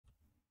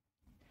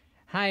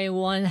Hi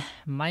everyone,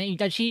 my name is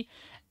Itachi,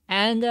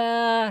 and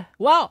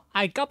well,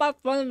 I got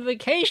back from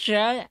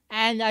vacation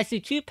and I see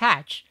two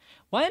patch.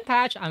 One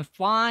patch, I'm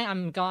fine,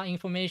 I'm got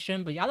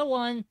information, but the other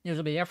one is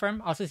a bit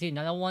different. Also see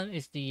another one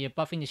is the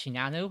buffing the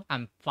Shinanu.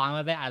 I'm fine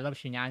with it, I love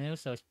Shinanu,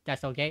 so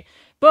that's okay.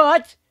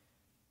 But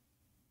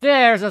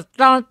there's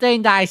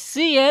something that I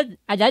see it,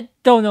 and I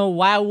don't know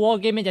why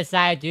Wargaming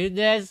decided to do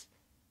this.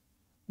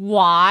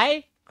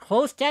 Why?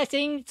 Close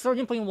testing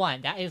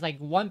 13.1. That is like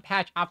one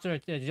patch after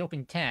the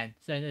 0.10.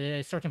 So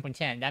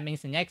 13.10. That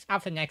means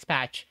after the next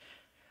patch.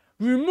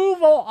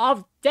 Removal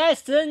of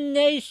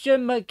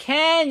destination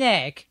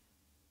mechanic.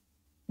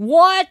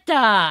 What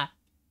the?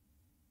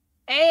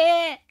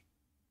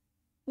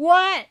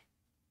 What?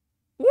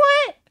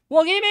 What?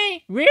 What give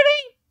me?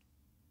 Really?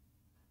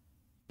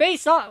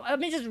 Based on, let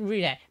me just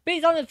read it.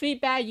 Based on the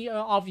feedback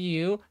of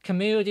you,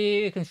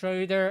 community,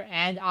 contributor,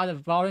 and other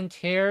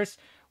volunteers,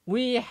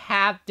 we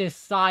have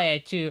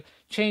decided to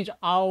change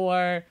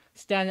our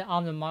stand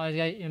on the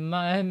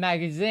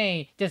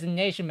magazine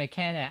destination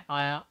mechanic.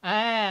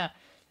 And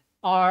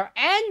are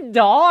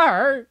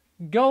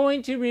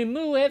going to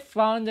remove it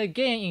from the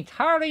game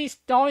entirely,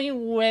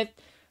 starting with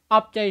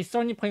update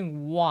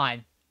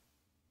 13.1.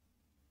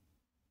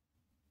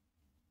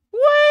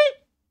 What?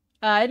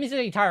 Let me see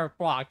the entire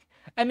block.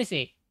 Let me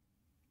see.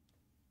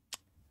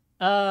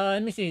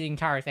 Let me see the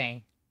entire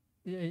thing.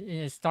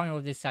 Starting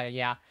with this side,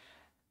 yeah.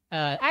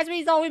 As a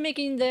result, we're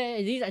making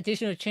these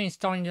additional changes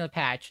starting the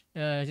patch.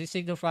 This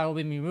signal flag will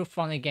be removed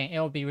from the game. It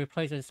will be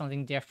replaced with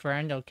something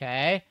different,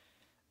 okay?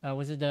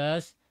 What it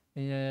does?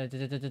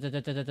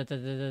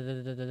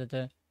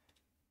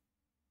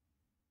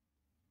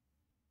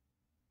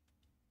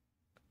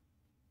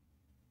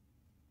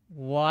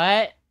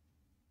 What?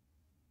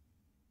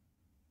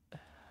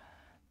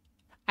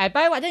 By the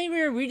way, I didn't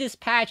even read this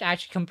patch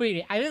actually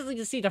completely. I just like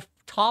to see the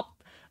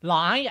top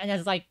line, and I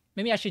was like,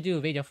 maybe I should do a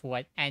video for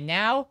it. And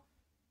now,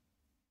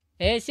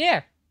 it's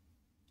here.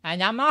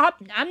 And I'm not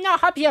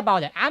happy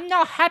about it. I'm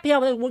not happy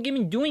about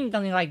Wargaming doing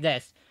something like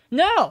this.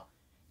 No!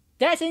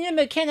 Destination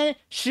mechanic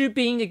should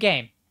be in the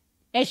game.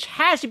 It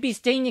has to be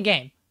staying in the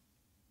game.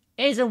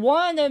 It's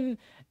one of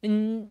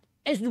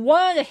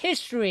the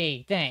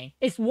history thing.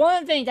 It's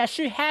one thing that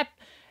should have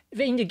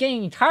in the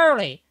game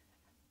entirely.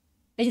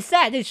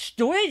 Instead, they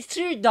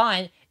should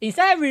done.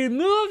 Instead of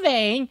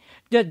removing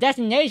the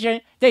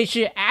destination, they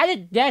should add a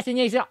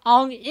destination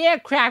on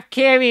aircraft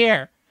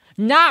carrier.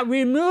 Not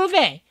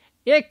removing.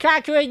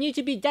 Aircraft carrier needs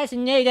to be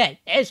designated.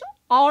 It's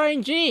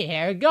RNG.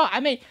 Here we go. I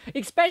mean,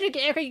 especially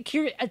aircraft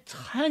carrier a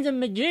ton of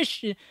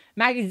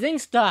magazine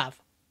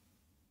stuff.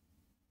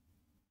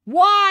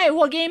 Why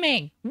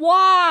Wargaming?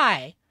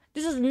 Why?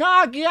 This is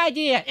not a good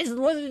idea. It's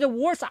literally the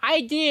worst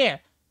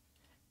idea.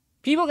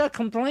 People are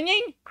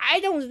complaining? I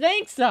don't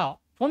think so.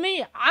 For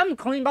me, I'm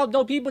complaining about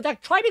those people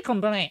that try to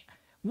complain.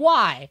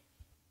 Why?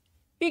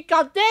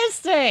 Because this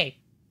thing.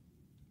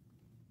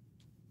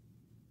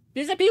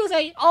 These people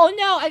say, oh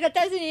no, I got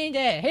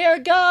designated. Here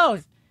it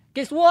goes.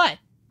 Guess what?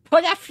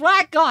 Put that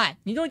flag on.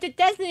 You don't get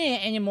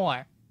designated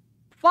anymore.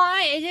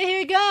 Fine, and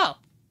here you go.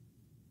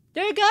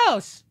 There it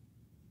goes.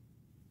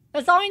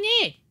 That's all you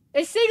need.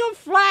 A single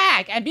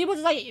flag. And people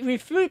just like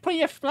refuse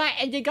putting a flag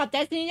and they got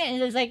designated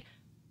and it's like,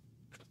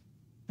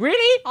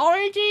 really?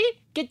 RNG?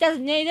 Get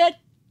designated?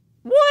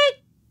 What?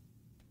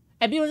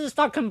 And people just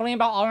start complaining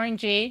about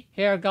RNG.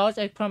 Here it goes.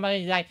 It's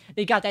like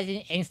they got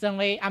designated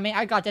instantly. I mean,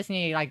 I got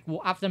designated like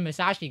after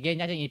Musashi game,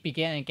 that didn't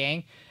begin the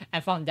game.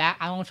 And from that,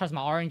 I don't trust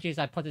my RNG,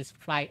 so I put this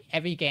flag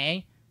every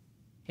game.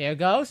 Here it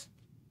goes.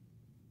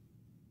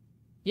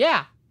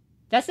 Yeah,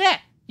 that's it.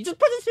 You just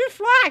put this new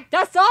flag.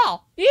 That's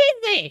all.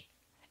 Easy.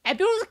 And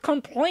people just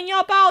complaining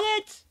about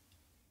it.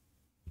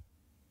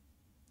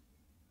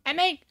 I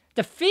mean,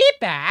 the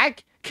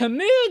feedback,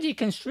 community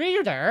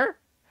contributor,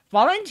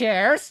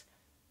 volunteers,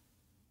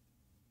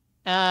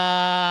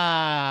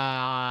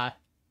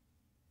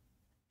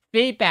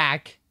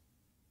 feedback.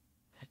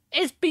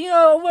 It's been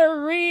over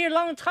a really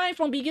long time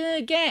from beginning of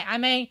the game. I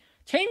mean,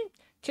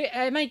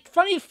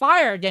 friendly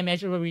fire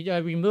damage will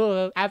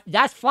remove.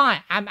 That's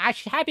fine. I'm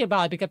actually happy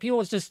about it because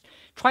people just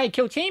try to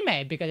kill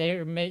teammate because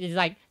it's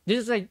like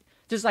this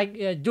is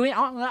like doing it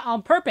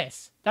on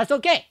purpose. That's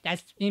okay.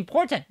 That's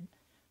important.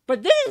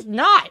 But this is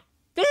not.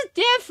 This is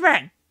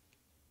different.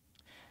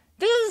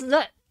 This is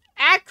the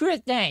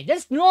accurate thing.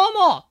 This is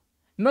normal.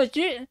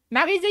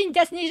 Magazine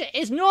destination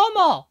is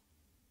normal.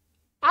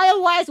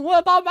 Otherwise, what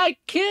about my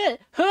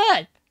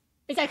hood?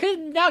 Is that hood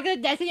not gonna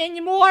designate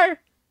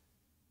anymore?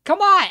 Come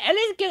on, at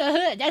least get a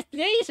hood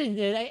destination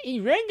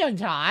in random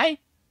time.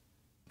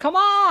 Come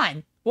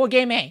on,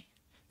 Wargaming.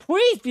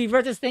 Please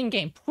reverse this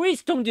thinking.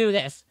 Please don't do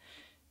this.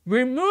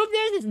 Remove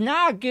this is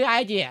not a good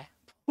idea.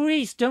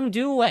 Please don't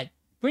do it.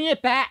 Bring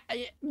it back.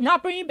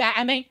 Not bring it back.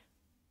 I mean,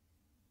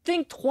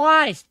 think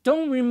twice.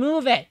 Don't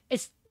remove it.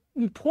 It's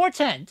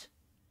important.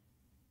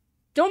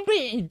 Don't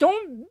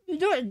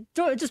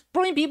just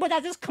blame people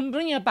that just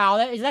complaining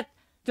about it. Is that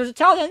just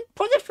tell them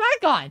put the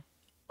flag on.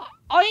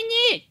 All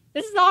you need.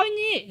 This is all you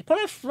need.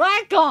 Put a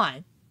flag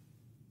on.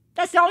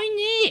 That's all you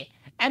need.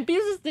 And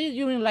people are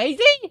doing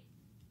lazy?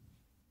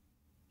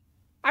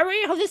 I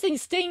really hope this thing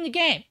stays in the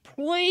game.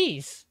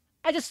 Please.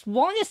 I just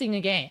want this in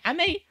the game. I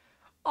mean,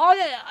 all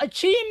the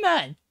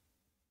achievement.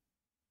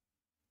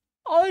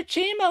 All the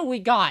achievement we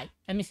got.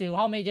 Let me see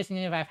how many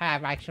destinations I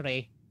have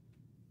actually.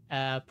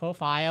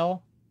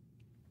 Profile.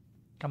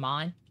 Come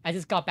on. I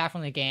just got back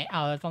from the game,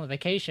 from the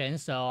vacation,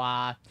 so,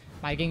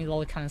 my game is a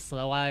little kind of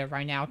slow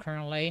right now,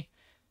 currently.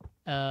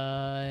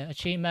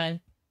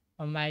 Achievement.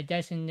 On my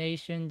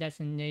destination,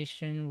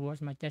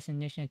 where's my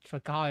destination? I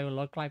forgot what it would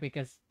look like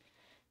because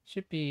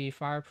should be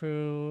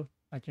fireproof.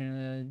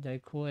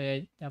 The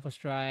quit, Devil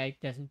Strike,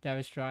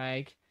 Devil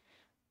Strike.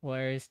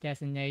 Where's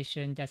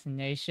destination? It's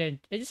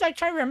just like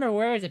trying to remember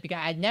where is it because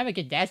I never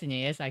get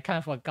designated, so I kind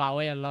of forgot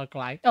what it looked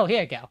like. Oh,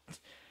 here we go.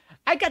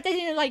 I got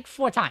designated like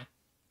 49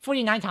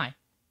 times.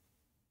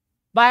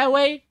 By the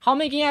way, how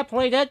many games I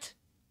played it?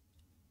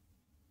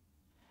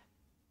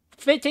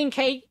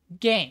 15K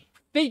game.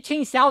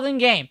 15,000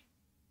 game.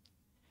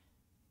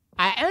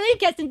 I only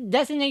get to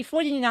designate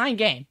 49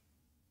 game.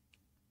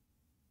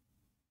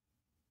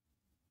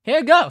 Here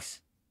it goes.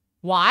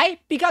 Why?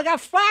 Because I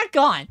got flag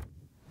gun.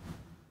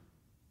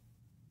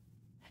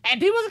 And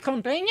people are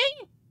complaining?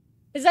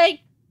 It's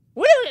like,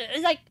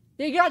 it's like,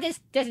 you got this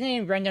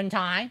designated random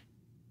time.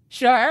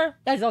 Sure,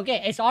 that's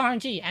okay. It's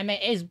RNG. I mean,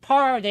 it's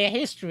part of the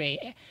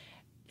history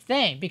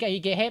thing. Because you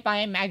get hit by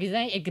a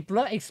magazine, it could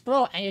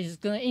explode, and it's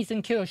gonna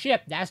instant kill a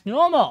ship. That's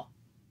normal.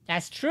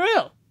 That's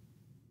true.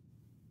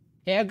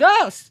 Here it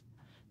goes.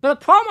 But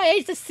the problem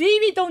is the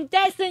CV don't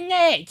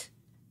designate.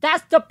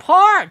 That's the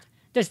part.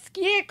 The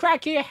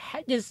Scarecracker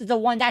is the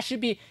one that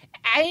should be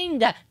adding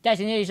the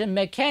destination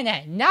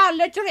mechanic, not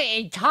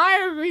literally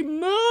entirely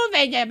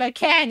removing the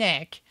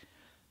mechanic.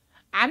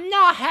 I'm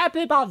not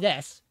happy about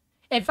this.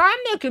 If I'm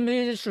a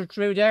community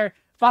distributor,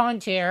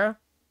 volunteer,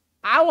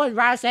 I would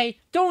rather say,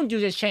 don't do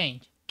this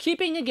change.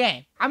 Keep in the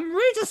game. I'm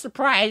really just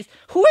surprised.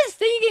 Who is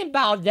thinking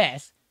about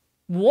this?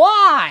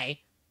 Why?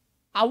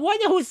 I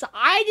wonder whose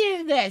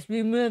idea this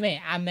removing.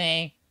 I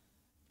mean,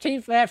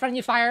 change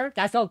friendly fire,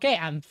 that's okay.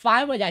 I'm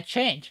fine with that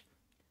change.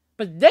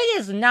 But this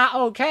is not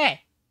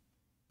okay.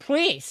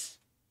 Please.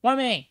 What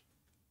do you mean?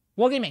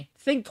 What do you mean?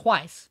 Think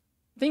twice.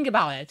 Think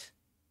about it.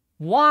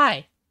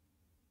 Why?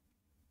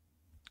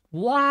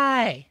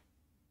 Why?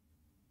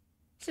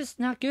 It's just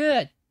not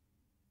good.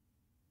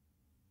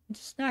 It's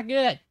just not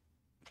good.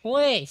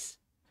 Please.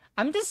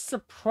 I'm just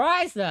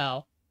surprised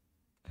though.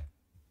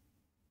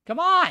 Come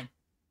on.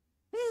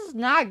 This is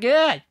not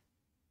good.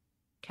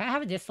 Can I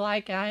have a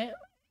dislike?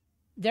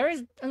 There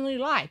is only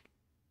like.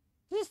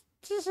 This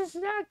is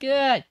not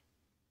good.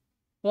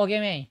 Well,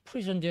 give me.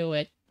 Please don't do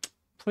it.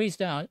 Please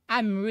don't.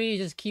 I'm really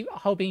just keep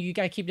hoping you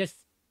gotta keep this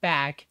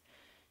back.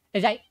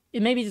 It's like,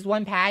 maybe just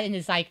one patch and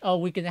it's like, oh,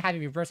 we can have it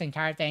reverse the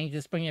entire thing,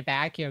 just bring it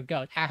back, here it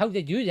goes. I hope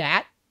they do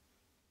that.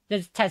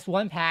 Just test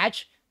one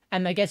patch,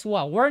 and then guess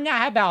what? We're not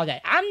happy about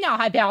it. I'm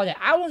not happy about it.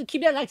 I want to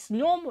keep it like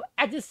normal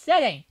at this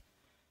setting.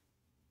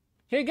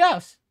 Here it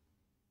goes.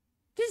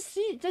 This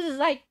is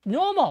like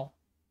normal.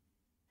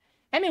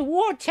 I mean,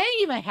 War 10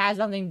 even has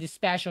something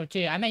special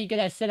too. I mean, you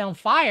gotta set on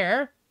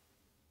fire.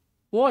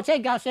 War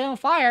 10 got set on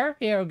fire.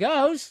 Here it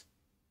goes.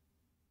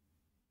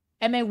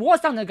 I mean, War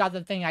Thunder got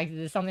the thing like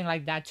something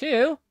like that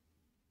too.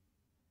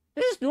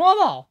 This is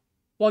normal.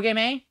 What game,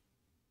 man?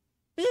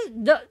 This is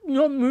the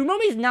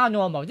movie is not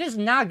normal. This is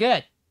not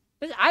good.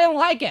 I don't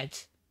like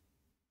it.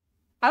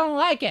 I don't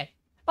like it.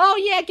 Oh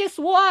yeah, guess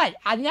what?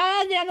 I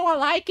don't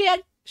like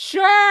it.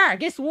 Sure,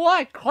 guess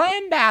what?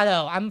 Clan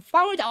battle. I'm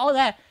fine with all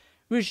that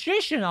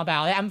restriction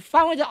about it. I'm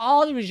fine with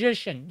all the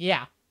restriction.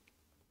 Yeah.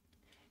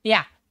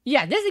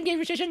 This is a game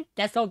restriction.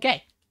 That's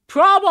okay.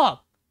 Problem.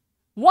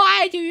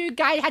 Why do you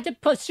guys have to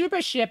put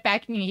super ship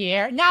back in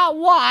here? Not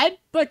one,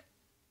 but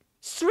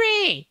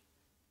 3.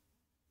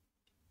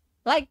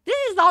 Like, this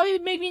is always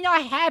make me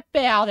not happy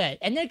about it.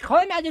 And then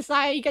Clan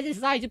battle you guys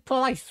decide to put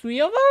like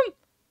 3 of them?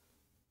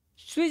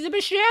 3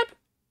 super ship?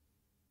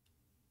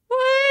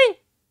 What?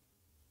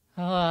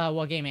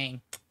 What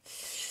gaming?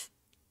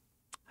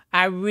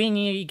 I really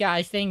need you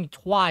guys think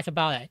twice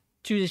about it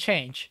to the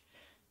change.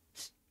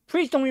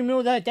 Please don't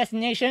remove the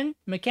destination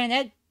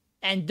mechanic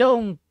and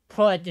don't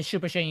put the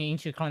super ship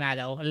into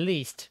Colorado. At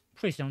least,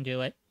 please don't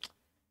do it.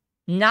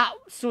 Not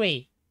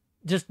 3.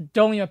 Just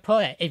don't even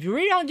put it. If you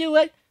really don't do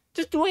it,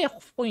 just do it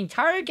for the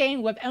entire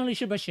game with only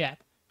super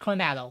ship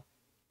Colorado.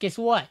 Guess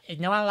what? If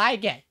no one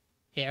like it,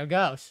 here it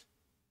goes.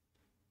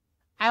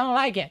 I don't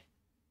like it.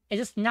 It's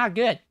just not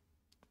good.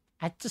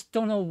 I just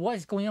don't know what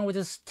is going on with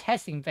this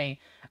testing thing.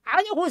 I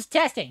don't know who's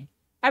testing.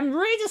 I'm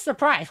really just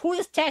surprised. Who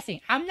is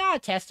testing? I'm not a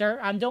tester.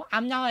 I'm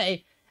not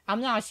a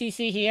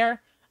CC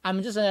here.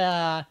 I'm just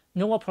a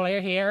normal player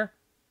here.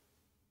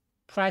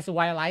 Price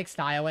what I like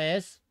style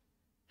is.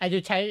 I do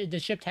the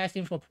ship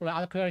testing for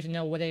other players to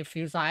know what it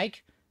feels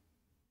like.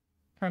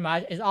 Pretty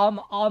much, it's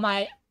all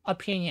my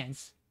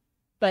opinions.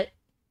 But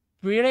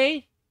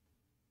really,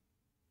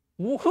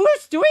 who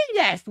is doing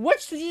this?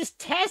 Which is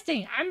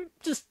testing? I'm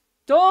just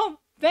don't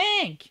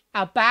think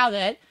about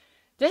it.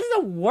 This is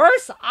the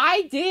worst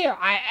idea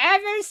I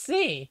ever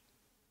see.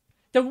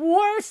 The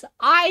worst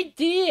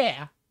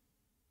idea.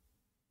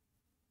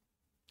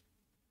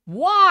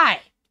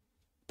 Why?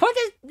 Put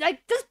this,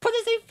 like, just put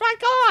this thing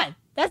back on.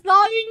 That's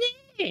all you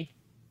need.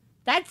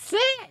 That's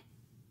it.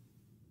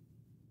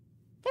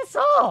 That's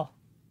all.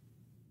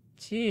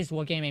 Jeez,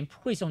 Wargaming,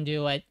 please don't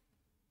do it.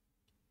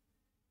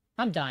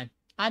 I'm done.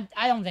 I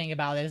don't think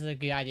about this is a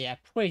good idea.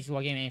 Please,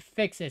 Wargaming,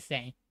 fix this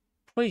thing.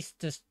 Please,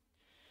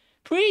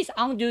 please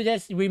undo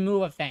this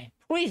removal thing.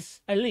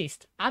 Please, at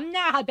least. I'm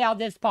not about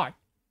this part.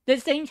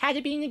 This thing had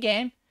to be in the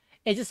game.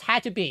 It just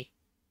had to be.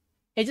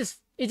 It's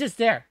just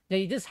there.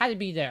 It just had to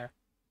be there.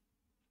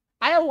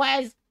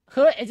 Otherwise,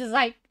 Hood is just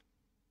like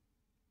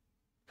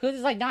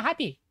not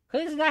happy.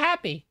 Hood is not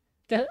happy.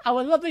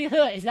 Our lovely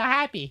Hood is not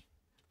happy.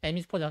 Let me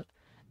just put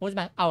what's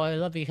our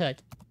lovely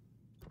Hood?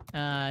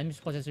 Let me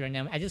just put this right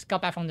now. I just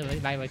got back from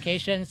my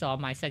vacation, so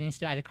my settings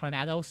still at the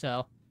Colorado.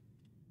 So,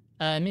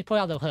 let me pull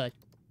out the Hood.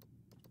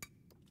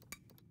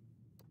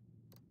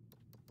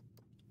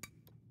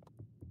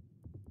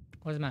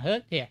 Where's my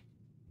Hood? Here.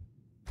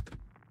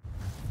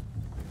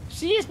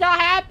 She's not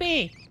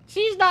happy.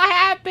 She's not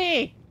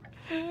happy.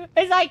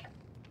 It's like,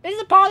 this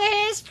is a part of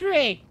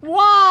history.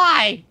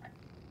 Why?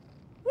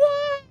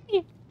 Why?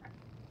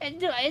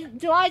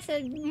 Do I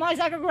say my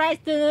sacrifice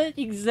doesn't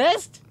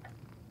exist?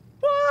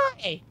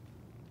 Why?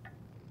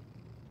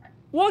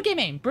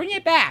 Wargaming, bring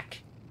it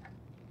back.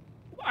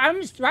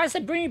 I'm just rather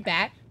say bring it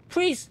back.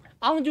 Please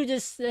undo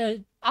this.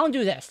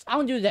 Undo this.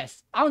 Undo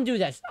this. Undo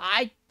this.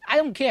 I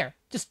don't care.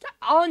 Just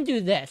undo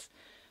this.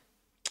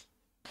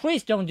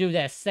 Please don't do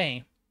this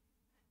thing.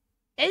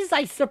 It's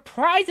like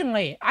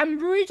surprisingly, I'm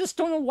really just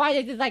don't know why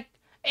they did like.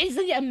 It's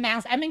the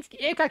amounts. I mean,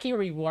 it could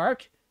already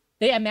work.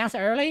 They announced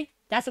early.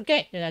 That's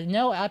okay.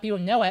 No other people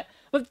know it.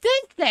 But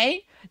this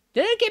thing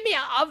didn't give me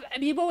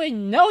people would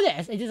know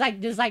this. It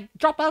just like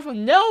drop out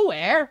from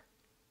nowhere.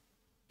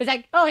 It's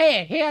like, oh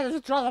hey, here,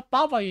 let's drop a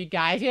bomb for you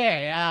guys.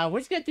 Here, we're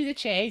just gonna do the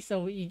chase,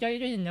 so you don't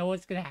even know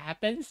what's gonna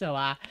happen. So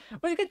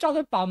we're gonna drop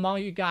a bomb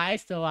on you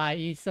guys,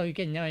 so you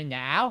can know it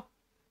now.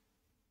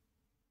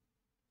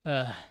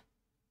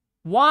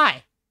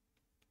 Why?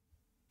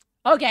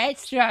 Okay,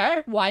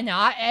 sure, why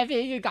not? If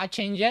you gotta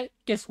change it,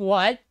 guess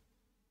what?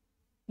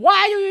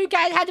 Why do you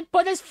guys have to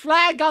put this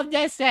flag on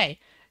this thing?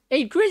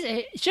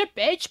 Increase ship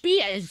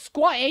HP and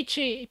squad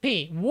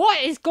HP.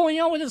 What is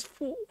going on with this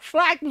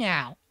flag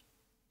now?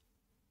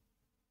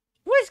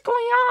 What's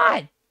going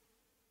on?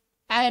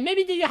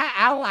 Maybe you have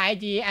Owl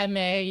ID. I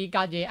mean, you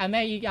got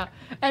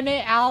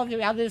Owl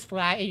this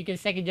flag. You get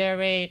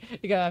secondary.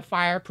 You got a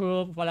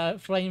fireproof,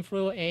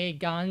 flame-through, a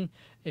gun,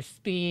 a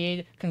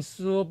speed,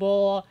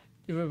 consumable,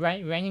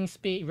 running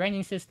speed,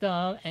 running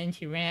system,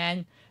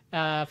 anti-ran,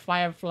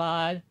 fire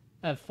flood,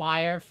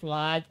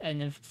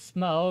 and then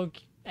smoke,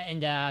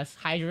 and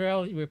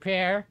hydro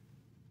repair.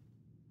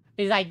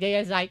 It's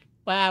like,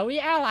 well, we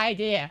have an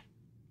idea.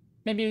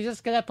 Maybe we're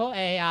just gonna put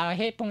a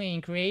hit point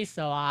increase,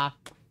 so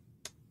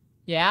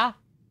yeah?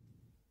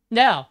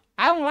 No,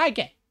 I don't like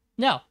it.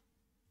 No,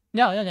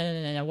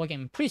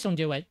 Wargaming, please don't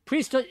do it.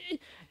 Please don't.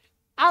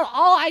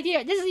 All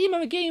idea, this is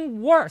even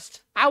getting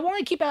worse. I want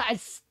to keep it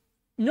as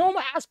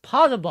normal as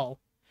possible.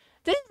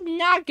 This is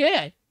not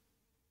good.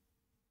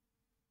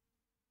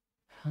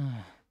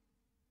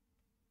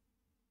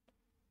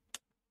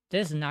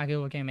 This is not good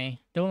looking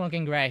me. Don't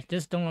looking great.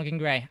 This don't looking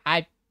great.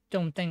 I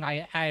don't think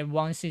I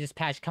want to see this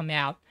patch come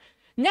out.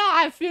 Now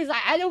I feel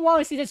like I don't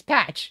want to see this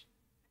patch.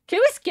 Can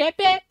we skip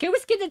it? Can we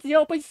skip the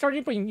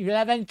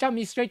 0.13.11, jump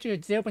me straight to the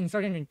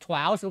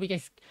 0.13.12 so we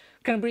can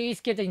completely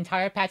skip the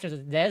entire patch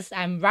of this?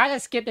 I'd rather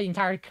skip the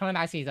entire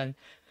climax season.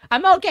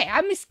 I'm okay.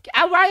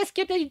 I'd rather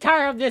skip the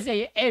entire of this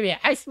area.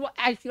 I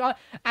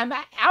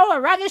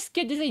would rather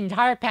skip this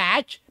entire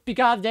patch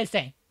because of this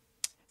thing.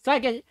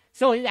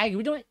 So like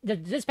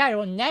this patch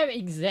will never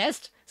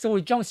exist. So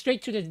we jump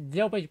straight to the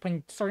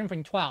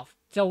 0.13.12.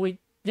 So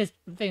this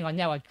thing will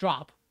never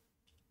drop.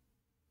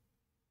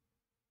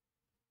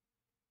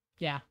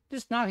 Yeah,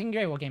 this is not looking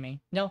great, Wargaming.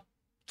 No,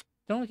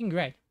 don't looking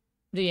great.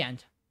 The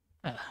end.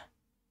 Ugh.